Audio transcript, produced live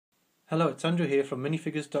Hello, it's Andrew here from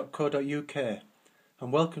Minifigures.co.uk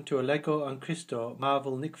and welcome to a Lego and Christo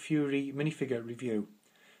Marvel Nick Fury minifigure review.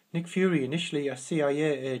 Nick Fury, initially a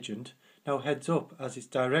CIA agent, now heads up as its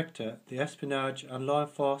director the espionage and law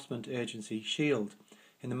enforcement agency S.H.I.E.L.D.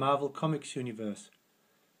 in the Marvel Comics universe.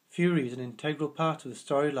 Fury is an integral part of the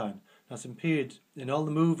storyline and has appeared in all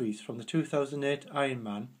the movies from the 2008 Iron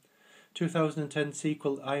Man, 2010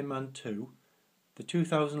 sequel Iron Man 2, the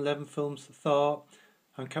 2011 films Thor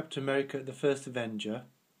and Captain America the First Avenger,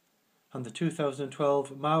 and the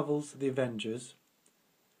 2012 Marvel's The Avengers.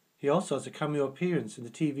 He also has a cameo appearance in the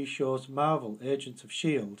TV shows Marvel Agents of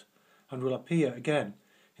S.H.I.E.L.D. and will appear again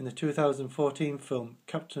in the 2014 film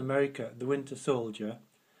Captain America the Winter Soldier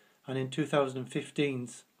and in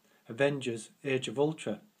 2015's Avengers Age of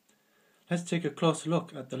Ultron. Let's take a closer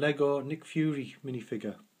look at the Lego Nick Fury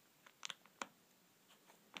minifigure.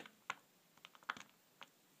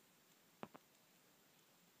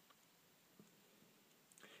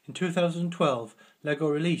 In 2012, LEGO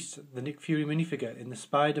released the Nick Fury minifigure in the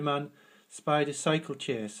Spider-Man Spider Cycle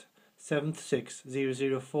Chase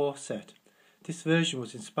 76004 set. This version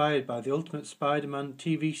was inspired by the Ultimate Spider-Man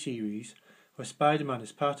TV series, where Spider-Man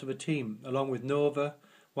is part of a team along with Nova,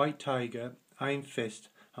 White Tiger, Iron Fist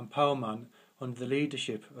and Power Man under the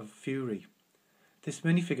leadership of Fury. This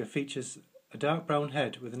minifigure features a dark brown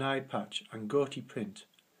head with an eye patch and goatee print.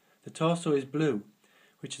 The torso is blue,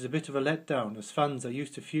 which is a bit of a letdown as fans are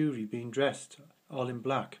used to Fury being dressed all in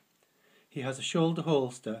black. He has a shoulder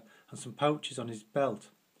holster and some pouches on his belt.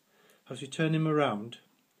 As we turn him around,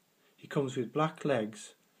 he comes with black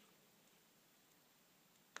legs,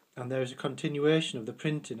 and there is a continuation of the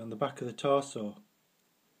printing on the back of the torso.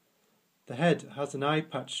 The head has an eye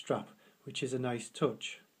patch strap, which is a nice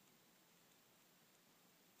touch.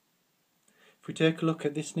 If we take a look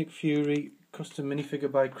at this Nick Fury custom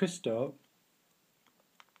minifigure by Christo,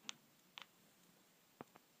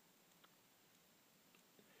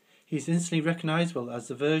 he is instantly recognisable as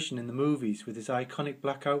the version in the movies with his iconic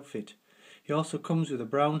black outfit. He also comes with a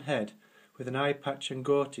brown head with an eye patch and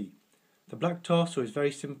goatee. The black torso is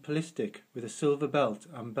very simplistic with a silver belt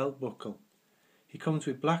and belt buckle. He comes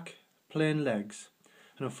with black plain legs,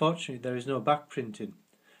 and unfortunately there is no back printing.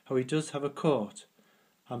 However, he does have a coat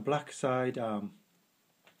and black side arm.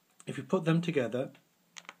 If we put them together,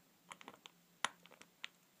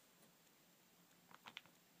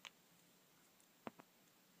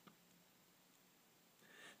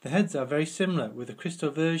 the heads are very similar, with the Christo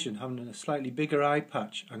version having a slightly bigger eye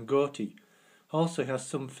patch and goatee. Also, he has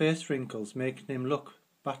some face wrinkles, making him look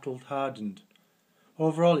battle-hardened.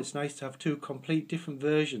 Overall, it's nice to have two complete different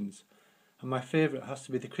versions, and my favourite has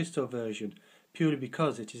to be the Christo version, purely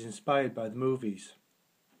because it is inspired by the movies.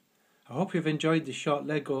 I hope you've enjoyed this short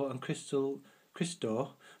Lego and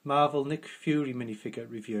Christo Marvel Nick Fury minifigure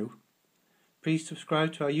review. Please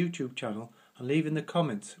subscribe to our YouTube channel and leave in the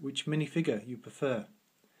comments which minifigure you prefer.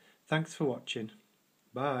 Thanks for watching.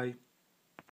 Bye.